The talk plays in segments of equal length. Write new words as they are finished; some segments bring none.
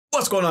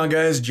What's going on,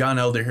 guys? John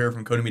Elder here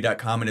from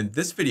Codemy.com, and in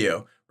this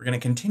video, we're going to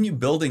continue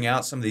building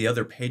out some of the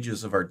other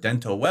pages of our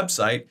dental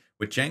website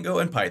with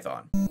Django and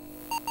Python.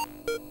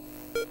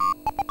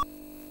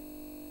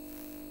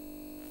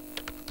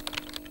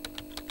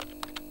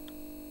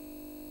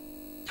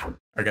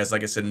 Alright guys,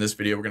 like I said in this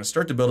video, we're going to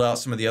start to build out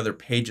some of the other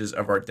pages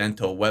of our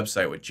dental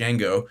website with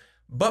Django.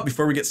 But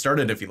before we get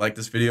started, if you like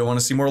this video and want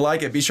to see more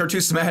like it, be sure to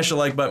smash the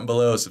like button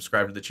below,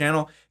 subscribe to the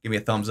channel, give me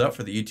a thumbs up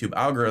for the YouTube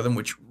algorithm,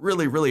 which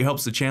really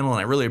helps the channel and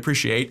I really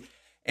appreciate.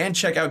 And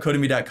check out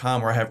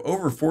Codemy.com, where I have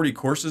over 40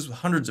 courses with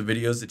hundreds of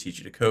videos that teach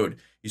you to code.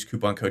 Use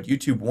coupon code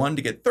YouTube1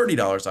 to get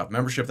 $30 off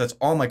membership. That's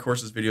all my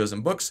courses, videos,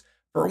 and books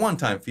for a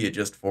one-time fee of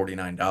just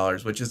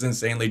 $49, which is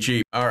insanely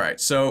cheap. All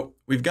right, so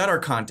we've got our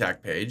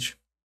contact page.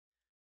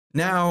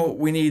 Now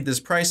we need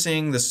this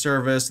pricing, this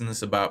service, and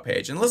this about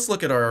page. And let's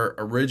look at our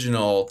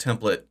original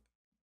template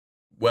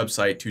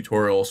website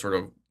tutorial sort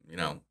of,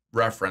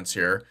 reference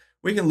here.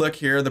 We can look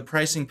here. The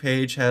pricing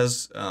page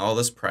has all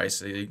this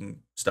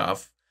pricing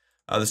stuff.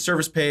 The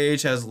service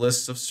page has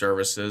lists of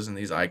services and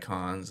these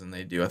icons, and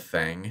they do a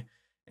thing.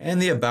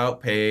 And the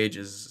about page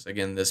is,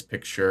 again, this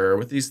picture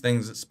with these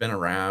things that spin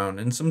around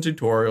and some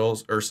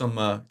tutorials or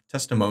some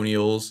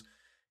testimonials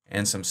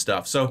and some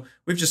stuff. So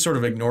we've just sort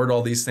of ignored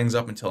all these things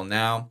up until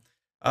now.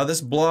 This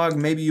blog,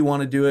 maybe you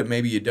want to do it,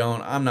 maybe you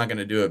don't. I'm not going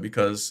to do it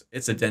because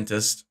it's a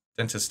dentist.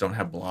 Dentists don't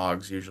have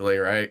blogs usually,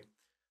 right?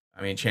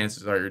 I mean,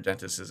 chances are your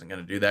dentist isn't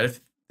going to do that.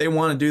 If they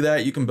want to do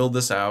that, you can build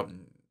this out,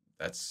 and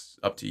that's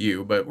up to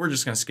you, but we're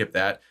just going to skip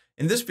that.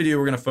 In this video,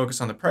 we're going to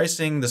focus on the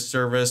pricing, the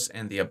service,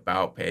 and the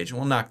about page, and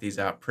we'll knock these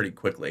out pretty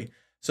quickly.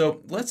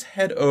 So let's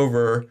head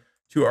over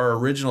to our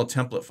original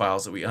template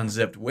files that we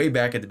unzipped way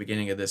back at the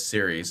beginning of this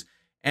series.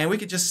 And we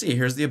could just see,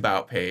 here's the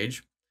about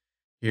page.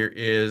 Here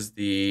is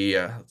the,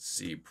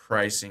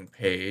 pricing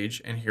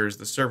page, and here's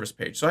the service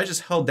page. So I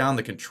just held down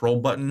the control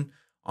button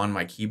on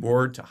my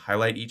keyboard to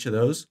highlight each of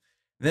those.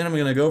 Then I'm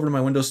going to go over to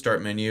my Windows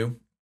Start menu,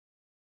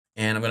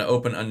 and I'm going to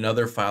open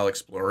another File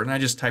Explorer. And I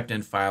just typed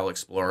in File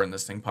Explorer, and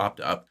this thing popped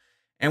up.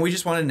 And we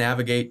just want to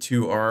navigate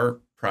to our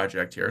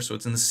project here. So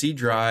it's in the C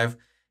drive,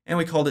 and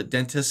we called it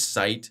Dentist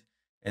Site,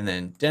 and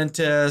then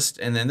Dentist,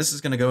 and then this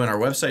is going to go in our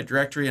website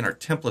directory in our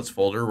templates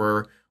folder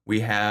where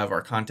we have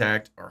our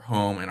contact, our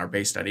home, and our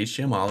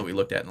base.html that we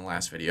looked at in the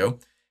last video.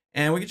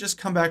 And we can just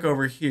come back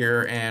over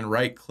here and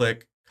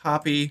right-click,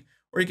 copy,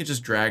 or you can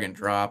just drag and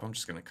drop. I'm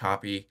just going to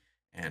copy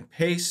and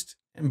paste,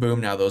 and boom,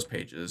 now those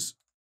pages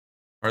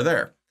are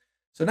there.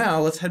 So now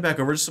let's head back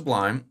over to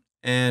Sublime,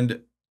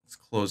 and let's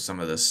close some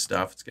of this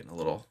stuff. It's getting a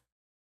little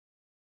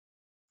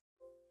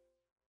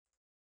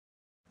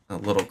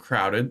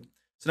crowded.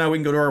 So now we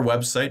can go to our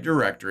website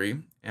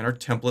directory and our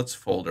templates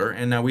folder,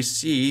 and now we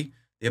see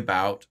the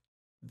about,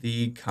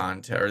 the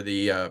content, or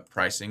the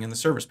pricing, and the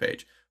service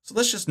page. So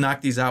let's just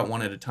knock these out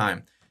one at a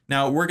time.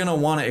 Now we're going to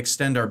want to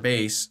extend our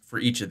base for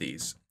each of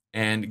these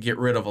and get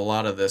rid of a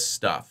lot of this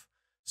stuff.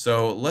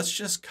 So let's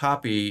just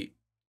copy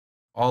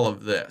all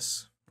of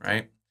this,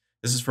 right?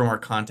 This is from our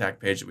contact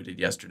page that we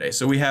did yesterday.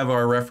 So we have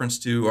our reference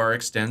to our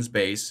extends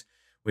base,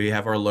 we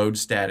have our load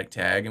static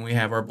tag, and we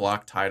have our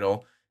block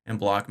title and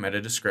block meta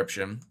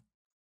description.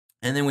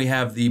 And then we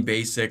have the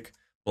basic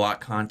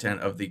block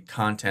content of the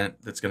content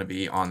that's going to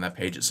be on that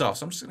page itself.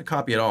 So I'm just going to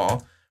copy it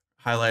all,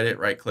 highlight it,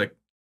 right click,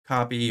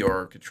 copy,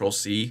 or Control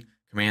C,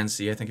 Command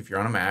C, I think if you're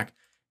on a Mac.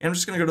 And I'm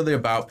just going to go to the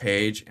about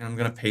page, and I'm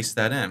going to paste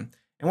that in.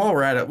 And while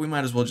we're at it, we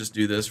might as well just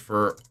do this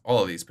for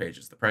all of these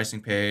pages, the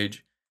pricing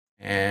page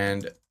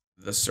and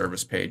the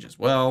service page as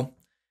well.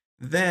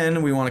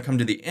 Then we want to come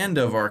to the end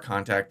of our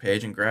contact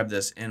page and grab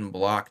this in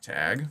block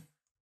tag.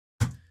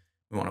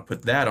 We want to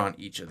put that on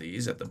each of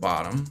these at the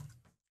bottom.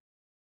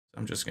 So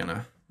I'm just going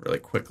to really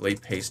quickly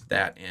paste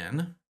that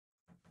in.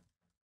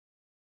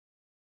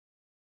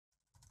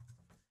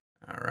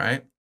 All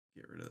right,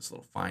 get rid of this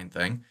little fine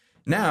thing.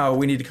 Now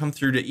we need to come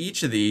through to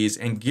each of these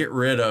and get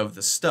rid of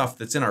the stuff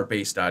that's in our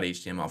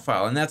base.html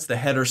file. And that's the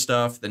header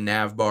stuff, the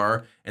nav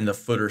bar, and the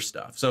footer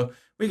stuff. So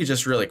we could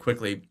just really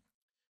quickly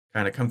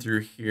kind of come through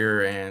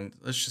here, and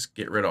let's just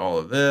get rid of all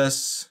of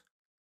this.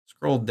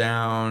 Scroll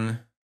down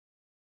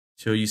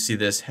till you see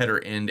this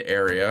header end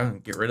area,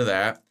 get rid of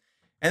that.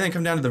 And then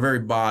come down to the very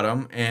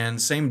bottom, and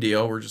same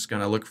deal, we're just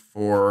going to look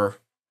for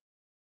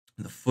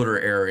the footer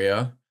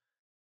area.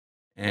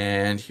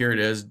 And here it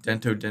is,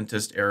 Dento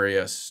Dentist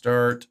area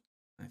start.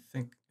 I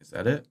think, is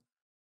that it?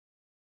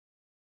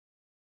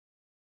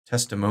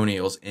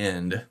 Testimonials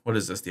end. What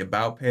is this, the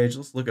about page?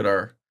 Let's look at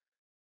our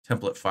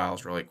template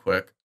files really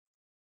quick.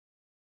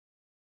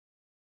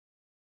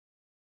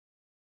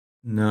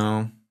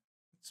 No,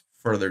 it's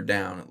further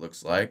down, it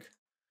looks like.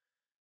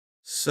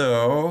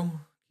 So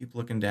keep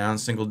looking down,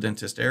 single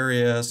dentist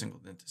area, single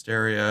dentist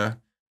area.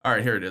 All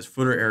right, here it is,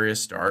 footer area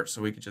start.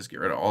 So we could just get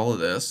rid of all of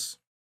this.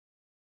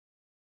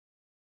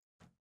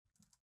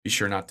 Be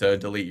sure not to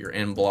delete your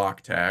in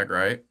block tag,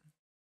 right?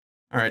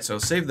 All right, so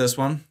save this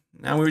one.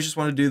 Now we just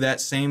want to do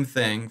that same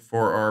thing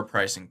for our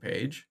pricing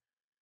page.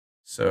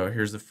 So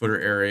here's the footer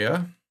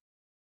area.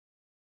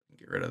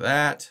 Get rid of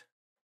that.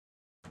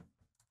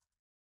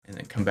 and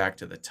then come back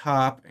to the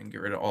top and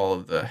get rid of all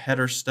of the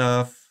header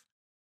stuff.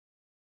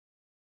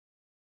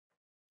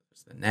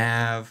 There's the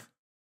nav.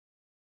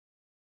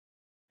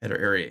 Header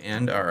area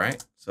end. All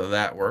right, so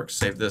that works.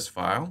 Save this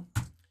file.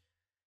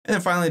 And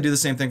then finally do the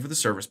same thing for the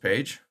service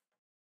page.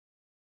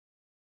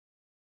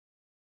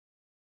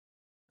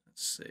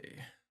 Let's see.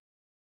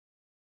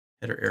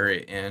 Header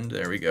area end.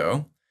 There we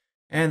go.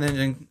 And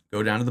then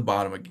go down to the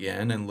bottom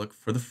again and look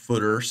for the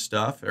footer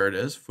stuff. There it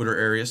is. Footer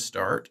area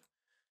start.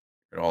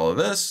 Get all of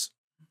this.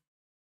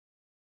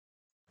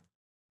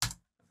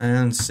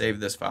 And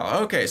save this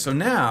file. Okay, so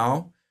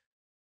now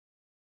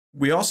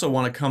we also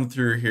want to come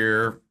through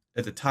here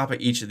at the top of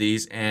each of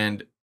these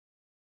and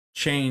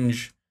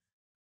change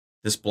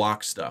this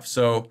block stuff.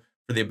 So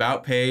for the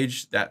about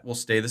page, that will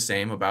stay the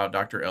same, about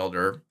Dr.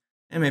 Elder,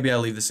 and maybe I'll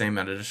leave the same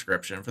meta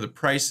description. For the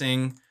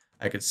pricing,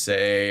 I could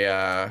say,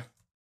 I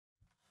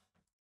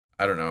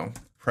don't know,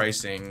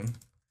 pricing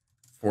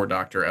for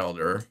Dr.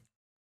 Elder.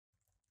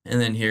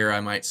 And then here I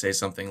might say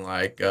something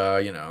like,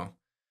 you know,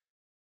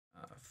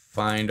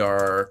 find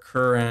our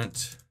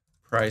current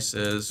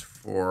prices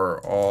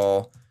for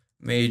all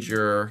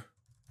major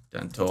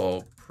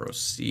dental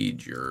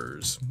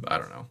procedures. I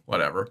don't know,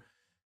 whatever.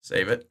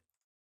 Save it.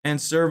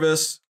 And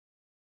service,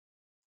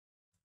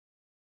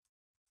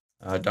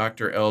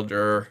 Dr.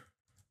 Elder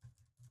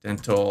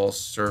Dental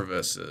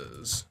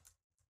Services.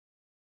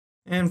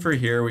 And for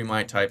here, we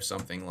might type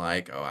something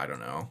like, oh, I don't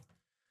know,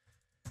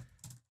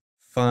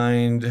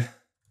 find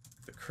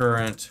the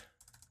current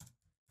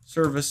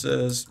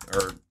services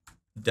or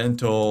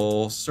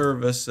dental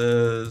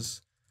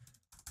services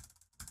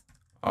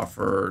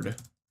offered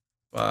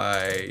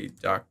by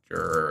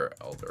Dr.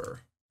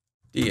 Elder,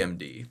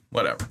 DMD,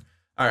 whatever.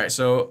 All right,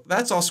 so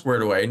that's all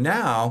squared away.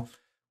 Now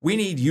we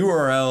need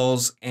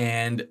URLs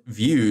and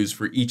views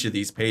for each of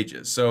these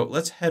pages. So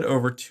let's head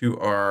over to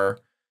our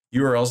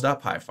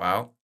urls.py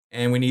file,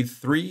 and we need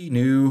 3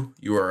 new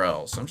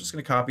URLs. So I'm just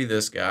going to copy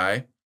this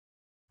guy.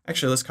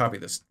 Actually, let's copy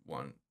this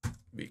one,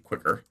 be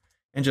quicker.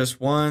 And just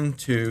 1,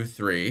 2,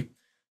 3.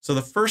 So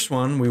the first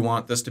one, we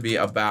want this to be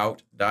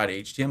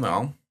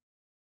about.html.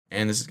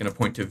 And this is going to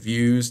point to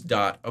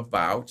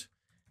views.about.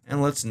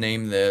 And let's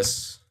name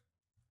this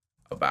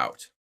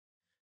about.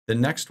 The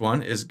next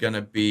one is going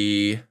to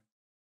be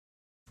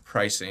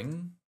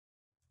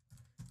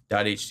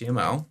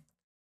pricing.html.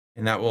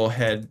 And that will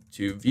head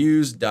to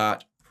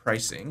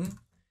views.pricing.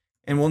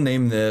 And we'll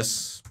name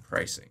this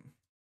pricing.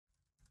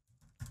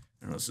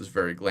 I know this is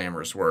very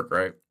glamorous work,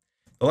 right?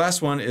 The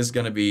last one is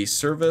going to be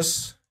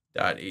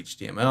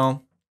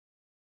service.html.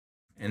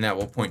 And that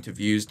will point to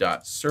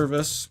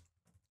views.service.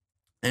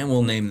 And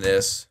we'll name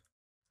this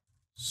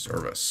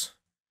service.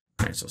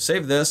 All right, so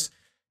save this.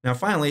 Now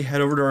finally, head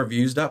over to our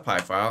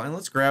views.py file and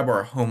let's grab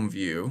our home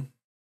view.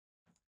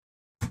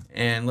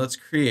 And let's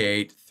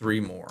create 3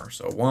 more.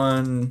 So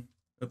 1,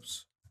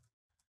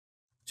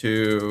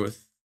 2,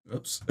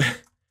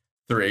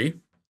 3.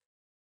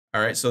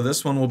 All right, so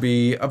this one will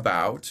be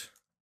about.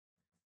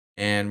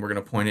 And we're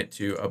going to point it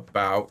to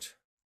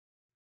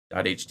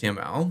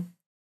about.html.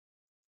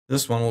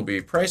 This one will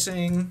be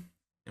pricing.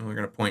 And we're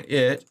going to point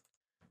it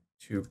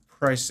to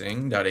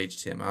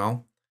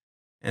pricing.html.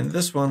 And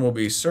this one will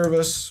be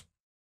service.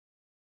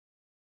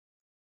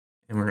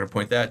 And we're going to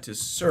point that to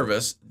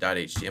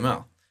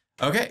service.html.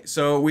 Okay,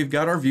 so we've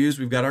got our views,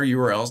 we've got our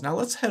URLs. Now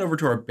let's head over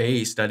to our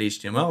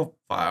base.html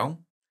file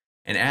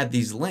and add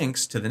these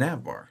links to the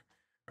nav bar.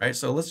 Right,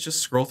 so let's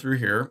just scroll through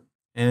here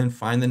and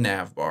find the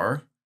nav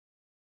bar.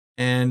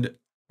 And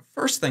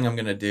first thing I'm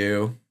going to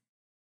do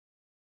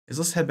is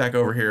let's head back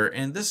over here,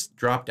 and this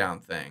drop down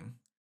thing,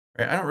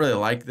 right? I don't really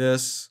like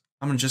this.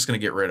 I'm just going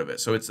to get rid of it.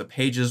 So it's the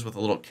pages with a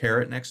little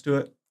caret next to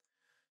it.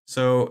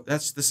 So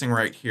that's this thing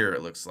right here,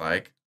 it looks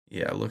like.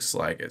 Yeah, it looks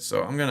like it.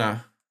 So I'm going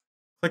to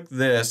click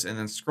this and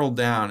then scroll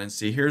down and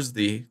see here's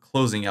the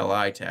closing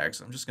LI tag.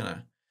 So I'm just going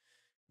to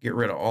get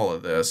rid of all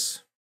of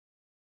this.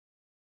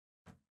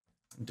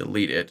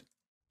 Delete it.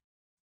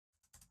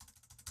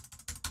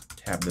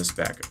 Tab this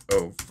back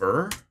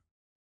over.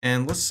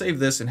 And let's save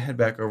this and head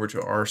back over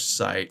to our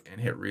site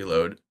and hit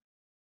reload.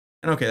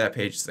 And okay, that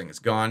page thing is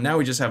gone. Now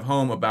we just have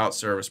home, about,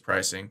 service,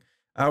 pricing.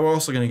 We're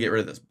also going to get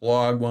rid of this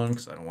blog one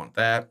because I don't want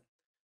that.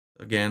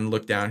 Again,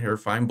 look down here,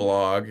 find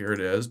blog. Here it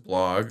is,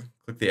 blog.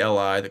 Click the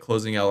LI, the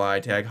closing LI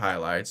tag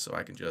highlights, so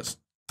I can just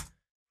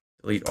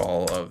delete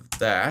all of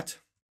that.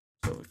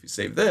 So if you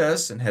save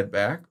this and head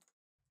back.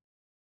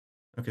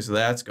 Okay, so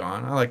that's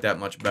gone. I like that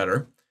much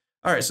better.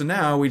 All right, so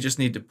now we just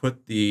need to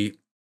put the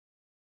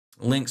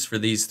links for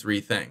these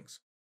 3 things.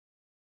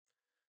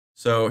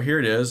 So here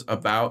it is,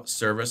 about,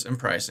 service, and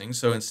pricing.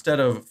 So instead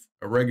of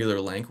a regular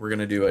link, we're going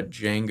to do a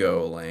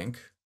Django link.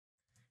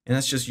 And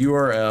that's just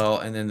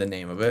URL and then the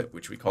name of it,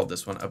 which we called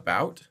this one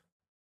about.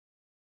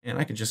 And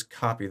I could just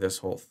copy this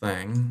whole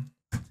thing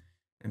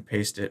and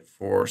paste it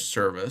for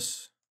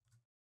service.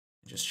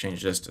 Just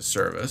change this to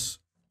service.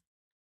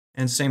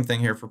 And same thing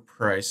here for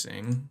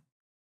pricing.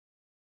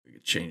 We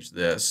could change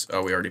this.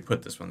 Oh, we already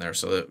put this one there,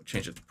 so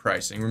change it to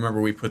pricing.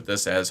 Remember, we put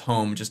this as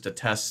home just to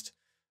test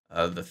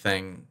the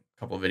thing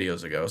couple of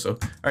videos ago. So,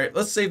 all right,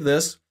 let's save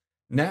this.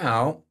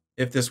 Now,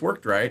 if this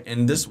worked right,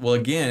 and this will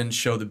again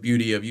show the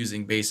beauty of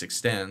using base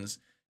extends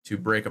to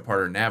break apart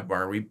our nav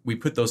bar. We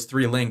put those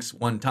 3 links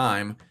one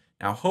time.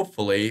 Now,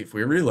 hopefully, if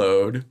we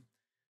reload,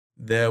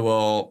 they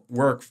will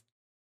work.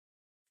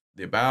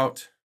 The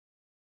about,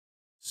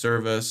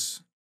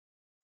 service,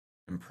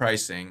 and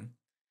pricing.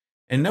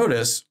 And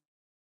notice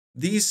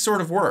these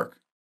sort of work.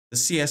 The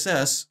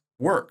CSS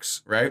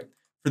works, right?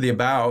 For the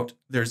about,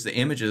 there's the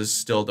images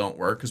still don't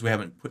work because we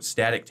haven't put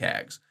static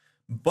tags.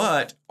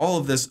 But all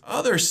of this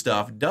other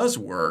stuff does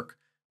work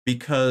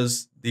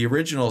because the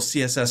original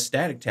CSS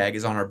static tag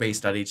is on our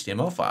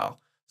base.html file.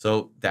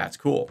 So that's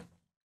cool.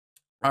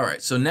 All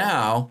right, so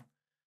now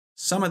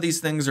some of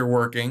these things are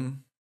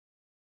working.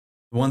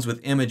 The ones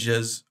with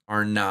images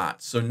are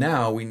not. So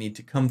now we need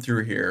to come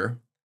through here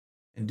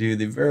and do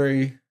the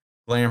very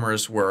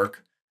glamorous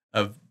work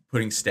of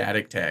putting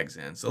static tags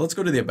in. So let's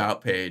go to the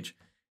about page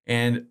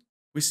and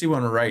we see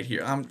one right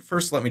here.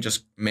 First, let me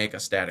just make a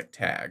static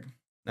tag.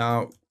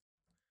 Now,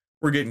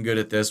 we're getting good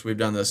at this. We've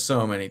done this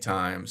so many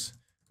times.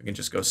 We can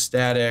just go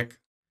static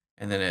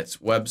and then it's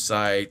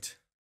website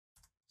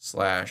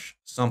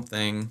 /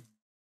 something,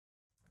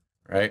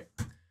 right?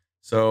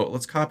 So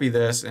let's copy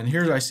this. And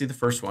here I see the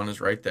first one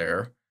is right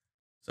there.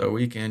 So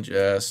we can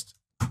just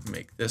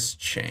make this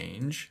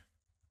change.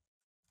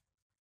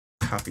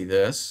 Copy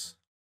this.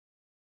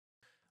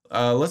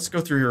 Let's go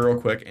through here real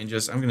quick and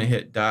I'm going to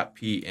hit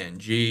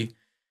 .png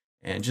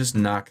and just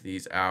knock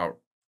these out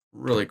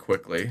really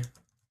quickly.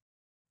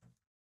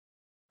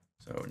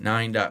 So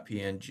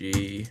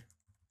 9.png,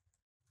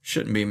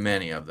 shouldn't be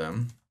many of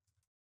them.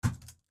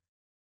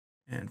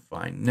 And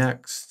find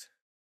next,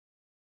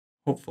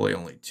 hopefully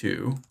only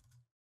 2.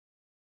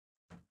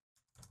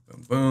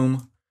 Boom,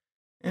 boom.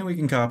 And we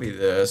can copy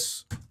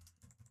this.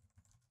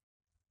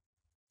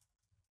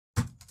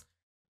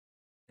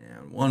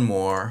 And one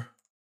more.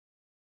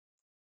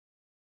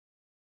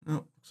 No,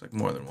 looks like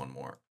more than one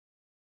more.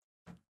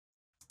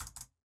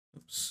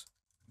 Oops.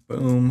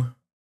 Boom.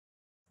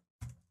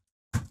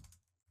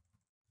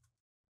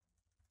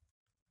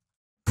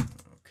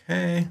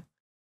 Okay.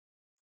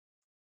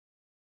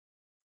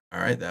 All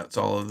right, that's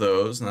all of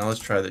those. Now let's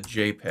try the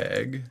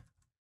JPEG.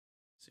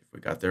 See if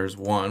we got, there's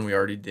one we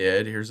already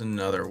did. Here's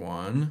another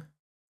one.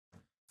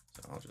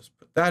 So I'll just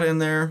put that in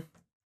there.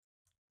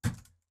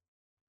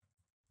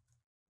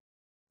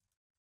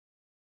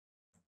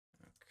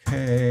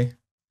 Okay.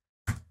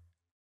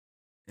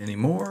 Any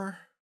more?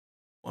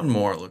 One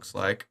more, it looks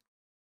like.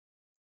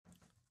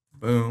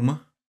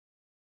 Boom.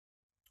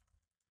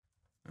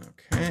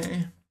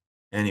 Okay.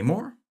 Any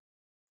more?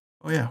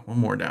 Oh yeah, one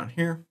more down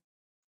here.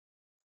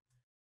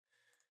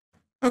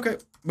 Okay,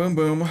 boom,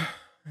 boom.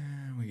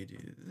 And we do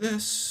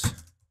this.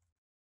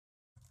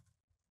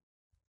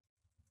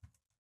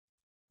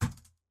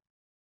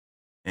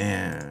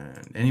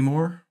 And any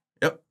more?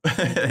 Yep,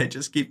 they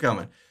just keep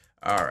coming.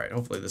 All right,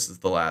 hopefully this is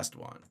the last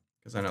one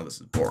because I know this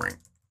is boring.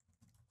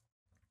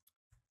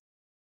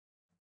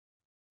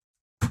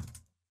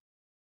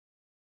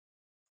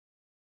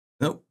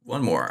 Nope,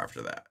 one more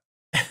after that.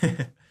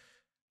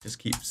 Just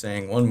keep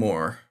saying one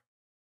more.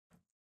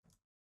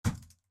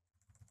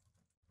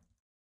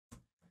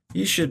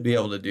 You should be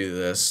able to do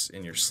this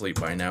in your sleep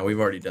by now. We've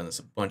already done this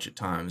a bunch of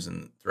times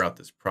throughout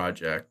this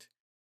project.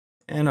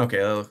 And okay,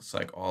 that looks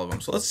like all of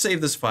them. So let's save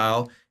this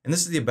file. And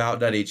this is the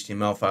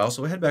about.html file.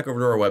 So we head back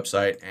over to our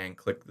website and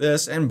click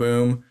this and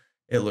boom,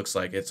 it looks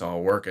like it's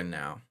all working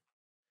now.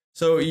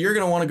 So you're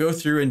going to want to go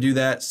through and do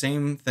that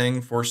same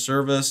thing for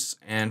service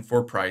and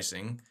for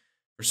pricing.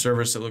 For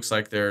service, it looks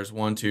like there's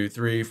 1, 2,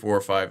 3,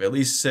 4, 5, at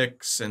least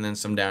 6, and then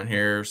some down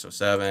here. So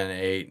 7,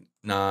 8,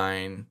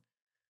 9,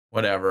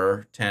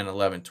 whatever, 10,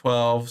 11,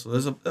 12. So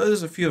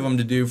there's a few of them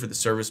to do for the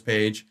service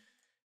page.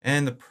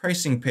 And the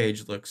pricing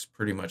page looks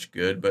pretty much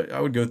good, but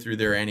I would go through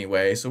there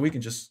anyway. So we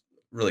can just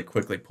really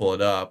quickly pull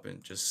it up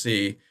and just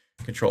see.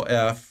 Control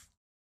F.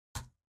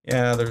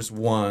 Yeah, there's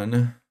one.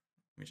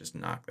 Let me just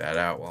knock that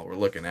out while we're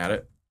looking at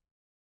it.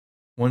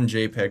 One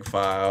JPEG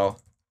file.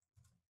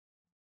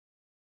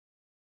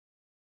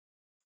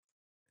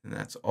 And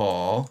that's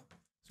all.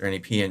 Is there any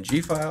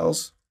PNG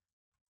files?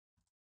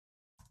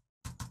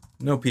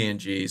 No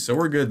PNG, so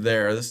we're good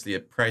there. This is the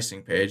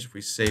pricing page. If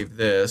we save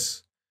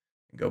this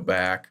and go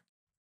back,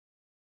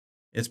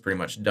 it's pretty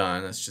much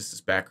done. That's just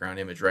this background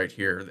image right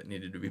here that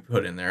needed to be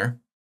put in there.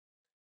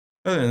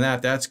 Other than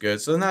that, that's good.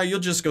 So now you'll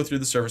just go through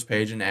the service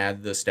page and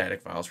add the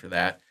static files for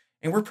that.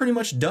 And we're pretty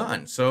much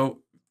done. So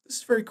this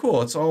is very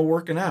cool. It's all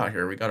working out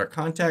here. We got our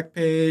contact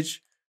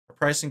page, our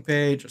pricing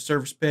page, our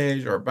service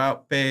page, our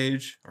about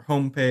page, our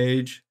home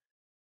page.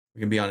 We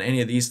can be on any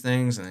of these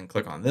things and then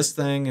click on this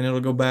thing and it'll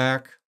go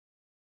back.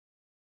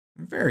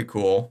 Very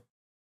cool.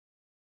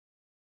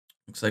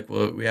 Looks like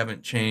we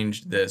haven't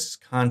changed this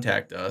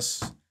contact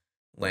us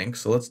link.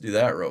 So let's do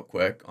that real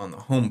quick on the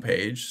home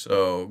page.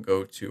 So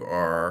go to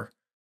our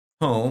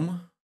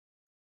home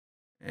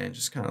and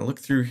just kind of look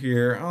through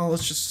here. Oh,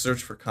 let's just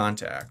search for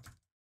contact.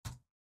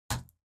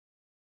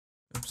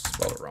 Oops,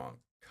 spelled it wrong.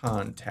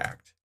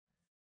 Contact.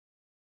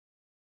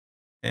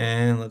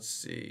 And let's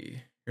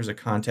see, here's a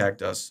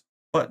contact us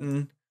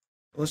button.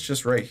 Let's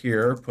just right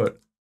here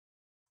put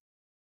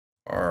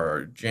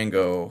our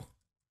Django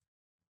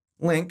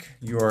link,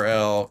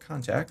 URL,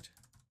 contact.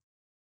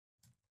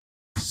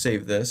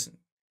 Save this,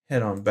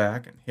 head on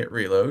back and hit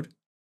reload.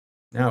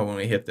 Now when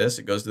we hit this,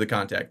 it goes to the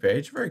contact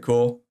page. Very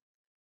cool.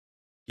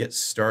 Get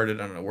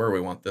started. I don't know where we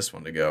want this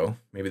one to go.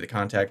 Maybe the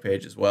contact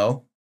page as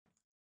well.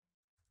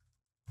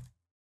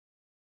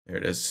 There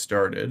it is,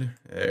 started.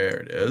 There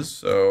it is.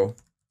 So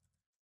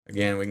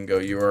again, we can go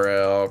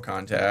URL,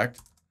 contact,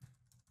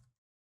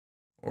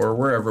 or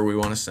wherever we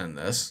want to send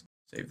this.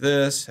 Save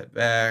this, head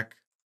back.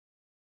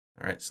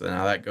 All right, so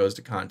now that goes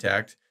to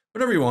contact.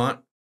 Whatever you want.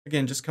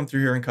 Again, just come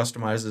through here and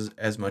customize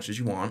as much as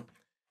you want.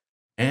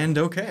 And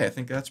okay, I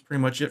think that's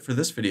pretty much it for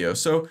this video.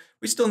 So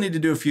we still need to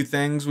do a few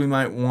things. We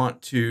might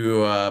want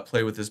to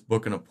play with this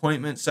book an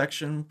appointment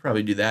section.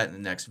 Probably do that in the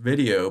next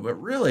video. But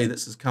really,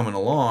 this is coming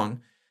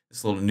along.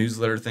 This little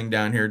newsletter thing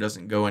down here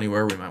doesn't go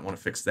anywhere. We might want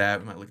to fix that.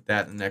 We might look at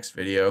that in the next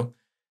video.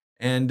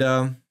 And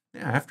yeah,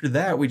 after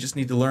that, we just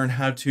need to learn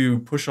how to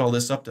push all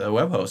this up to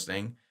web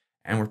hosting.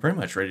 And we're pretty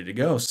much ready to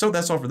go. So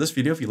that's all for this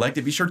video. If you liked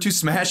it, be sure to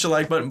smash the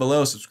like button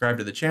below, subscribe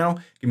to the channel,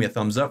 give me a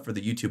thumbs up for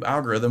the YouTube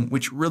algorithm,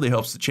 which really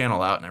helps the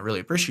channel out, and I really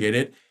appreciate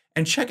it.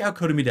 And check out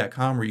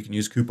Codemy.com, where you can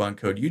use coupon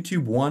code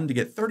YouTube1 to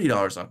get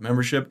 $30 off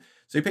membership.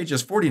 So you pay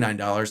just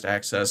 $49 to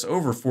access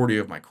over 40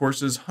 of my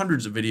courses,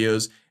 hundreds of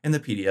videos, and the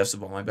PDFs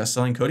of all my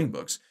best-selling coding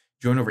books.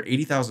 Join over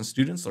 80,000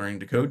 students learning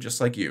to code just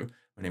like you.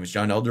 My name is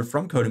John Elder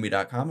from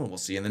Codemy.com, and we'll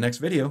see you in the next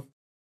video.